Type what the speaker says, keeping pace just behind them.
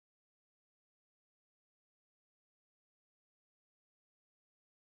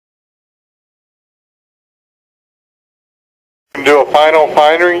Do a final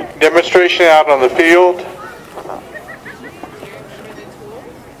firing demonstration out on the field.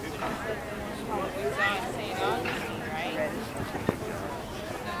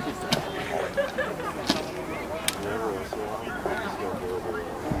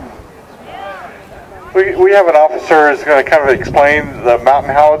 We have an officer who's going to kind of explain the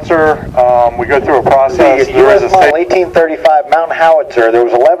mountain howitzer. We go through a process. The U.S. model 1835 mountain howitzer. There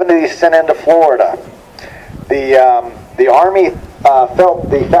was 11 of these sent into Florida. The Army felt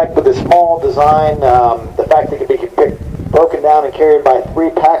the fact with the small design, the fact that it could be broken down and carried by 3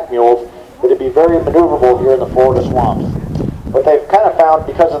 pack mules, that it'd be very maneuverable here in the Florida swamps. But they've kind of found,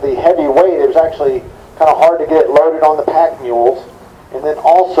 because of the heavy weight, it was actually kind of hard to get it loaded on the pack mules. And then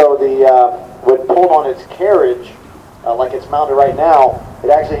also when pulled on its carriage, like it's mounted right now, it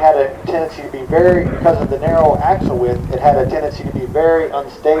actually had a tendency to be because of the narrow axle width, it had a tendency to be very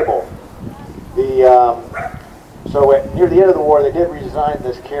unstable. So near the end of the war, they did redesign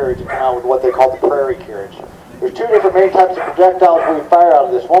this carriage and come out with what they call the prairie carriage. There's 2 different main types of projectiles we fire out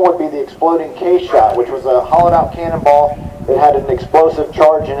of this. One would be the exploding case shot, which was a hollowed out cannonball that had an explosive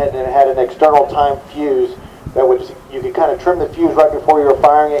charge in it, and it had an external timed fuse that you could kind of trim the fuse right before you were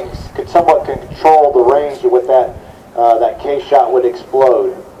firing it, and could somewhat control the range with that case shot would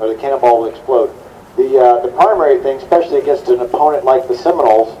explode, or the cannonball would explode. The primary thing, especially against an opponent like the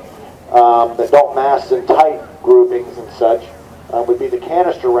Seminoles, that don't mass in tight groupings and such, would be the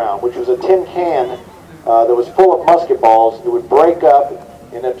canister round, which was a tin can that was full of musket balls. It would break up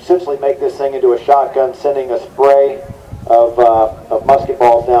and essentially make this thing into a shotgun, sending a spray of musket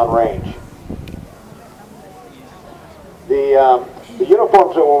balls down range. The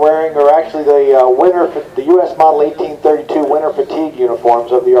uniforms that we're wearing are actually the U.S. Model 1832 winter fatigue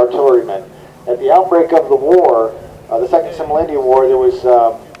uniforms of the artillerymen. At the outbreak of the war, the Second Seminole Indian War, there was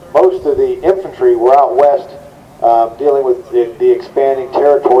most of the infantry were out west dealing with the expanding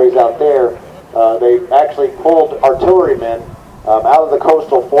territories out there. They actually pulled artillerymen out of the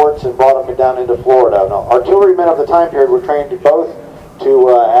coastal forts and brought them down into Florida. Now, artillerymen of the time period were trained both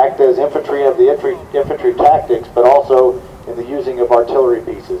to act as infantry of the infantry tactics, but also in the using of artillery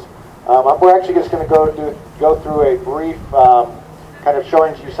pieces. We're actually just going to go through a brief kind of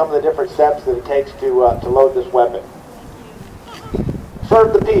showing you some of the different steps that it takes to load this weapon.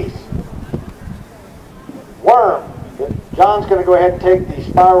 Serve the piece. Worm. John's going to go ahead and take the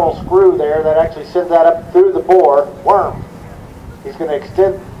spiral screw there that actually sends that up through the bore. Worm. He's going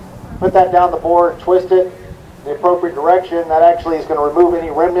to put that down the bore, twist it in the appropriate direction. That actually is going to remove any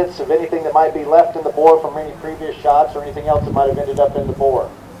remnants of anything that might be left in the bore from any previous shots or anything else that might have ended up in the bore.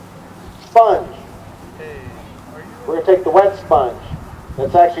 Sponge. We're going to take the wet sponge.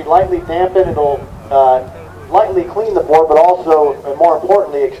 That's actually lightly dampened. It'll lightly clean the bore, but also, and more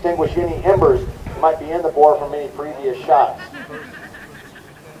importantly, extinguish any embers that might be in the bore from any previous shots.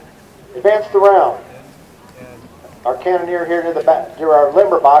 Advance the round. Our cannoneer here near the back, near our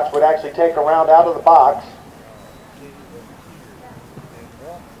limber box, would actually take a round out of the box.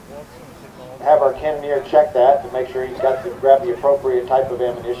 Have our cannoneer check that to make sure he's got to grab the appropriate type of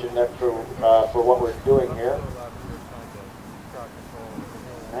ammunition for what we're doing here.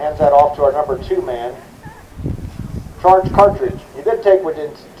 Hands that off to our number 2 man. Charge cartridge. He then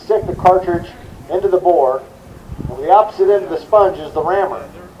would stick the cartridge into the bore. On the opposite end of the sponge is the rammer.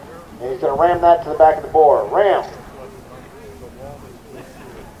 And he's going to ram that to the back of the bore. Ram.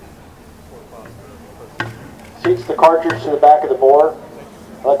 Seats the cartridge to the back of the bore.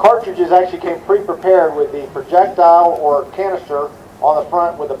 The cartridges actually came pre-prepared with the projectile or canister on the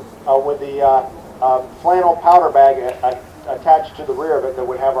front with the flannel powder bag attached to the rear of it that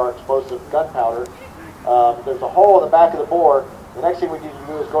would have our explosive gunpowder. There's a hole in the back of the bore. The next thing we need to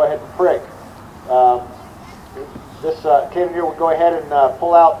do is go ahead and prick. This cannoneer would go ahead and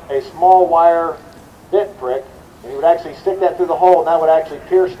pull out a small wire bit prick, and he would actually stick that through the hole, and that would actually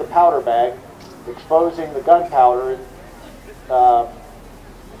pierce the powder bag, exposing the gunpowder. The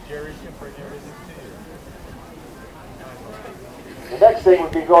next thing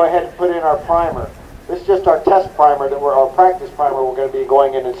would be go ahead and put in our primer. This is just our test primer, our practice primer we're going to be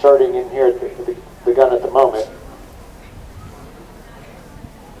going and inserting in here at the gun at the moment.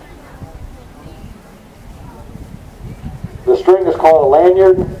 The string is called a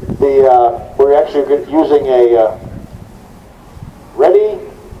lanyard. We're actually using a ready,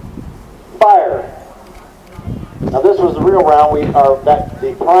 fire. Now this was the real round.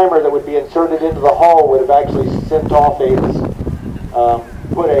 The primer that would be inserted into the hull would have actually sent off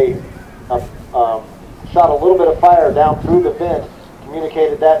shot a little bit of fire down through the vent,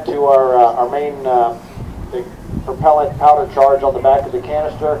 communicated that to our main the propellant powder charge on the back of the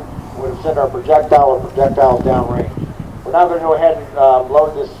canister, would have sent our projectiles downrange. We're now going to go ahead and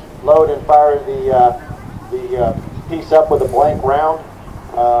load and fire the piece up with a blank round.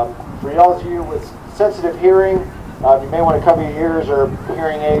 For all of you with sensitive hearing, you may want to cover your ears or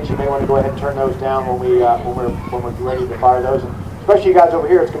hearing aids. You may want to go ahead and turn those down when we're ready to fire those. And especially you guys over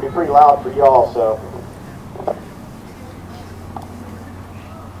here, it's going to be pretty loud for y'all. So.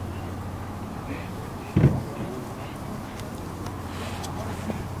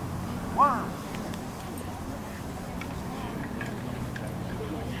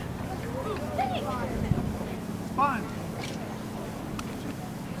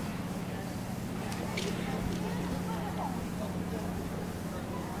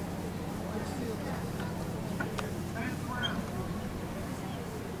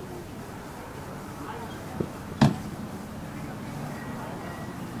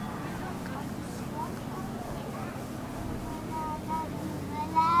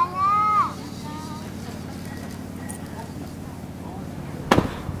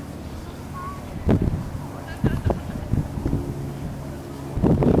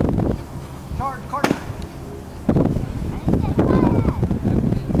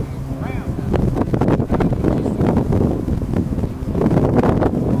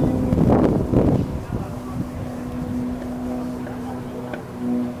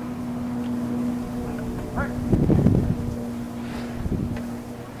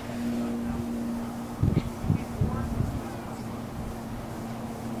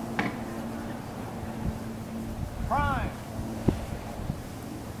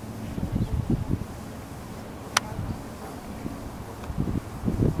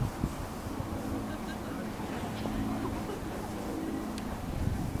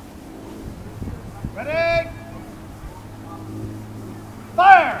 Ready?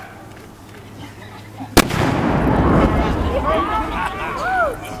 Fire!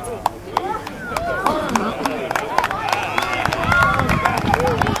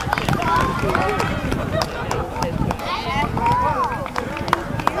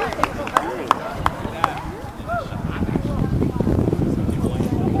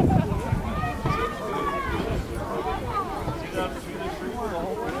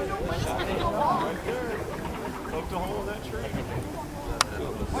 Poked a hole in that tree.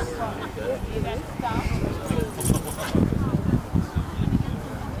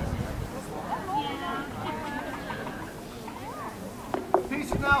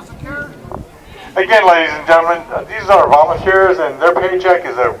 Piece is now secured. Again, ladies and gentlemen, these are volunteers, and their paycheck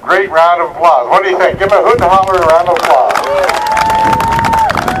is a great round of applause. What do you think? Give them a hoot and holler and a round of applause.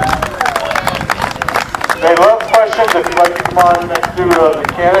 They love questions. If you'd like to come on next to the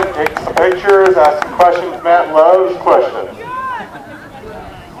cannon, take some pictures, ask some questions. Matt loves questions.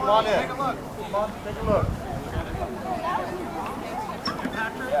 Come on in. Take a look. Come on, take a look.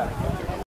 Patrick? Yeah.